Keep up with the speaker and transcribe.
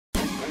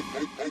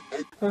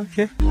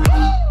Okay.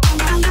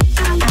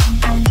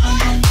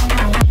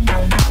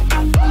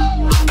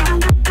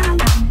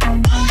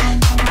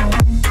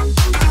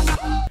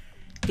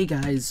 Hey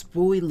guys,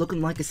 boy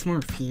looking like a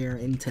Smurf here,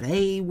 and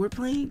today we're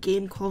playing a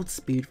game called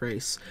Speed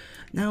Race.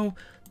 Now,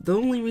 the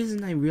only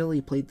reason I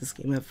really played this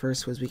game at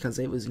first was because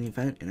it was an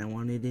event and I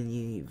wanted an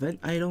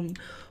event item,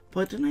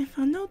 but then I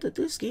found out that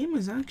this game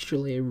is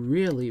actually a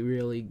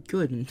really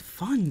good and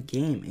fun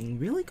game, and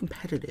really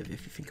competitive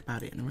if you think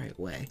about it in the right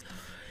way.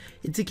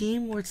 It's a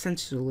game where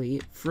essentially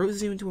it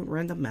throws you into a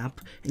random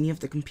map and you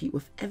have to compete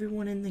with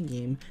everyone in the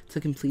game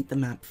to complete the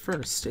map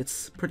first.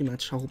 It's pretty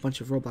much a whole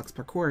bunch of Roblox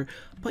parkour,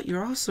 but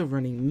you're also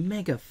running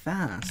mega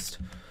fast.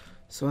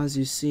 So as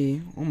you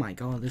see, oh my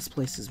god, this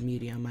place is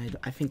medium. I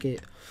think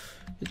it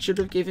should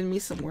have given me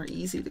somewhere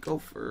easy to go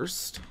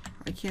first.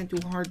 I can't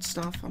do hard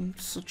stuff. I'm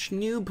such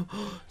noob.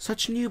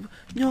 Such noob.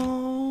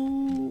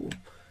 No.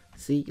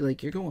 See,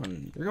 like you're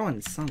going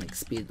Sonic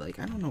speed. Like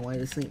I don't know why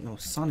this ain't no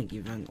Sonic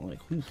event.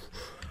 Like oof.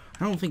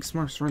 I don't think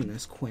Smurfs run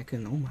this quick,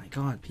 and oh my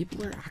god,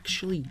 people are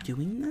actually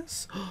doing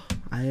this?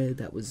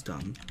 That was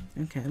dumb.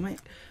 Okay, and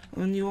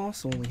you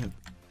also only have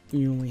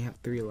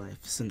 3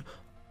 lives, and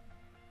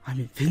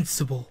I'm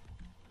invincible.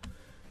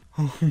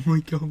 Oh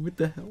my god, what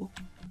the hell?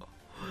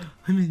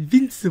 I'm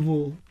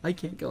invincible. I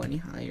can't go any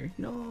higher.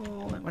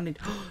 No, I wanted,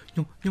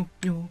 no.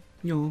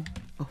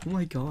 Oh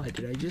my god,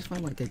 did I just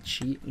find like a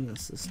cheat in the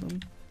system?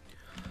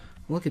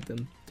 Look at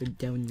them, they're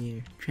down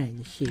there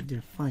trying to save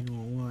their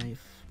final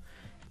life.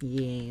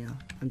 Yeah,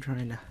 I'm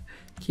trying to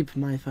keep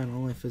my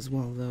final life as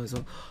well, though.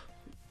 So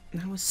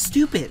that was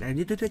stupid. I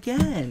did it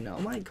again.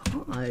 Oh my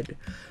god.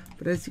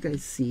 But as you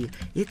guys see,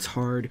 it's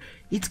hard,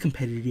 it's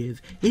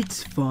competitive,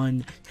 it's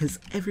fun, has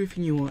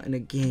everything you want in a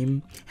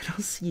game. And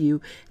I'll see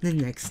you in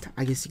the next,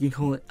 I guess you can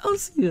call it, I'll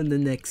see you in the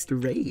next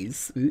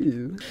race.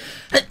 Ooh.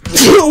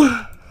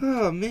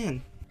 Oh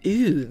man.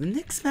 Ooh, the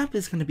next map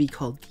is gonna be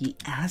called the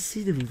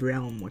Acid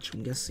Realm, which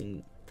I'm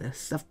guessing the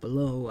stuff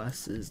below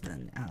us is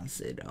then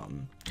acid.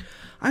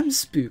 I'm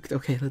spooked.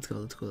 Okay, let's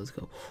go.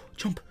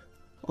 Jump.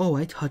 Oh,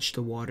 I touched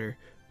the water,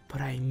 but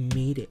I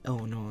made it.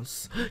 Oh no.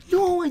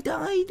 No, I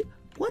died.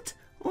 What?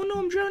 Oh no,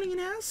 I'm drowning in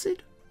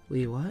acid.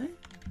 Wait, what?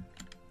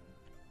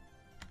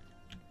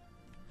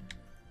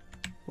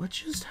 What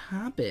just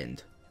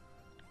happened?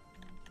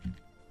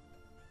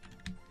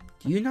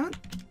 Do you not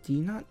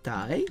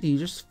die? Do you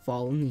just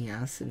fall in the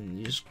acid and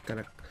you just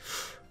gotta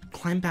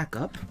climb back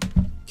up?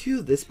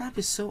 Dude, this map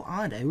is so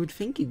odd. I would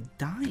think you'd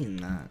die in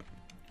that.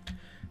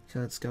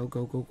 So let's go.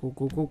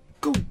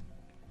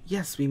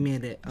 Yes, we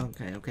made it.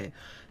 Okay.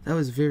 That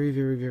was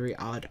very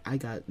odd. I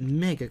got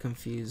mega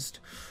confused.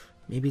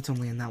 Maybe it's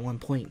only in that one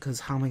point, because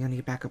how am I gonna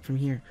get back up from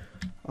here?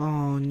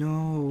 Oh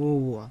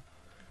no.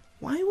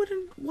 Why would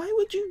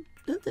you?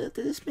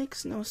 This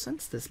makes no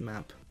sense, this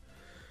map.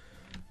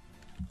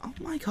 Oh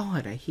my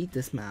god, I hate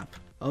this map.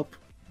 Up.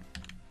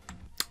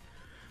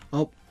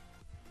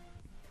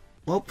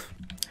 I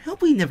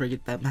hope we never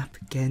get that map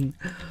again.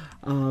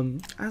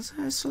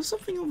 I saw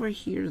something over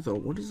here though.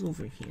 What is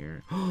over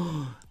here?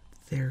 Oh,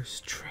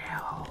 there's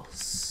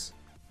trails.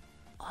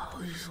 Oh,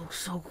 these look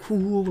so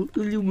cool.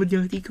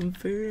 Illuminati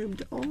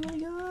confirmed. Oh my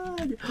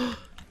god.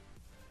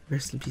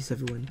 Rest in peace,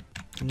 everyone.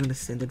 I'm gonna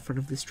stand in front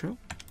of this trail.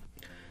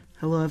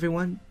 Hello,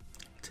 everyone.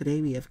 Today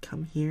we have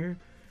come here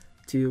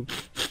to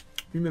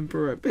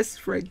remember our best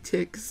friend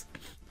Tix.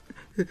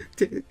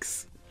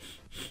 Tix,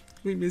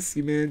 we miss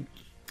you, man.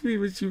 We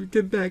wish you would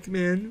come back,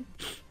 man.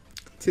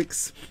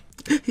 Tix,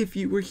 if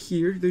you were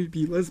here, there'd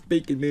be less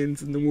Bacon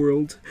Mans in the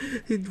world.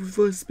 And with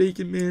less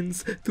Bacon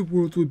Mans, the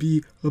world would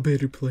be a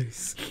better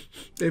place.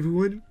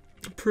 Everyone,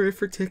 prayer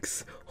for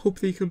Tix. Hope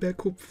they come back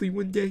hopefully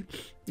one day.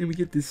 And we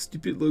get this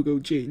stupid logo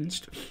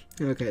changed.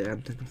 Okay, I'm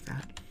done with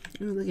that.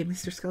 Oh, look at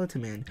Mr.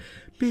 Skeleton Man.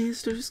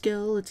 Mr.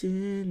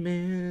 Skeleton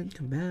Man,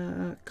 come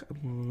back. I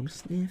wanna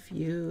sniff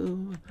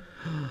you.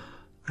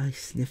 I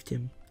sniffed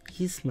him.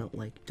 He smelled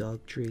like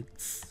dog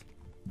treats.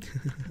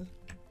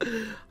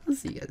 I'll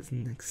see you guys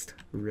in the next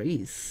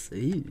race.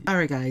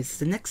 Alright guys,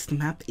 the next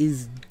map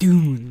is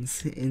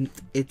Dunes, and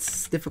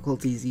its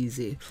difficulty is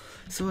easy.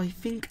 So I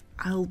think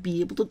I'll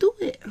be able to do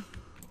it.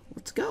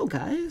 Let's go,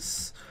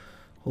 guys.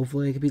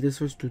 Hopefully I can beat this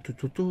first. I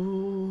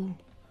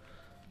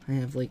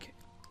have like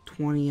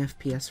 20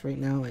 FPS right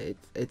now. I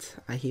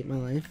hate my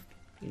life.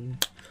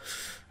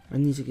 I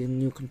need to get a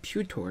new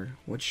computer,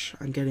 which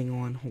I'm getting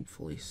on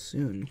hopefully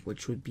soon,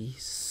 which would be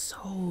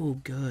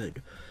so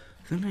good.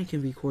 Then I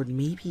can record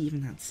maybe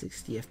even at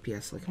 60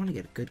 FPS. Like, I want to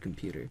get a good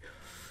computer.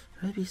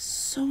 That'd be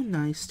so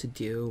nice to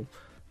do,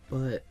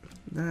 but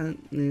it's gonna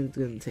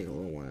take a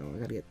little while. I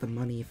gotta get the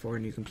money for a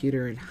new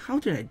computer. And how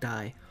did I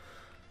die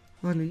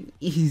on an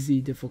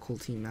easy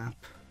difficulty map?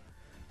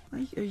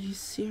 Like, are you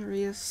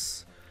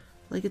serious?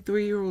 Like, a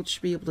 3-year-old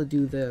should be able to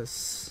do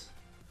this.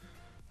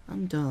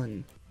 I'm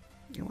done.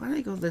 Why did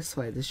I go this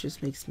way? This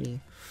just makes me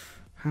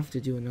have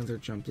to do another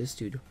jump. This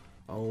dude.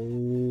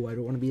 Oh, I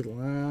don't want to be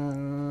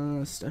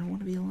last. I don't want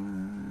to be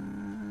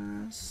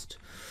last.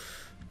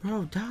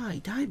 Bro,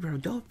 die, bro.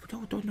 No.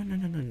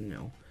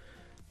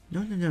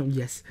 No.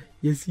 Yes,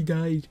 he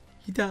died.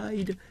 You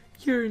died.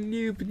 You're a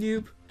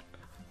noob.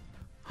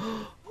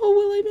 Oh,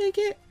 will I make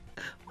it?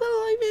 Will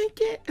I make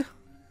it?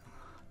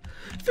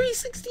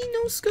 360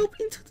 no scope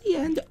into the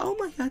end. Oh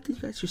my god, did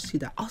you guys just see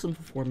that awesome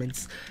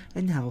performance?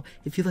 And now,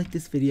 if you like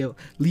this video,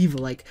 leave a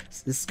like,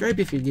 subscribe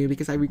if you're new,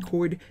 because I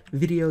record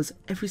videos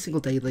every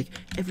single day. Like,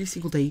 every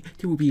single day,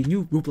 there will be a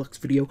new Roblox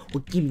video, or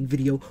gaming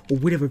video, or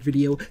whatever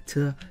video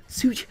to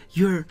suit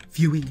your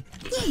viewing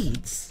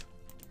needs.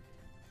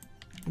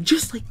 And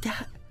just like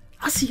that,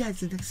 I'll see you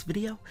guys in the next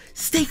video.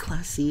 Stay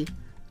classy.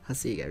 I'll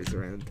see you guys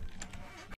around.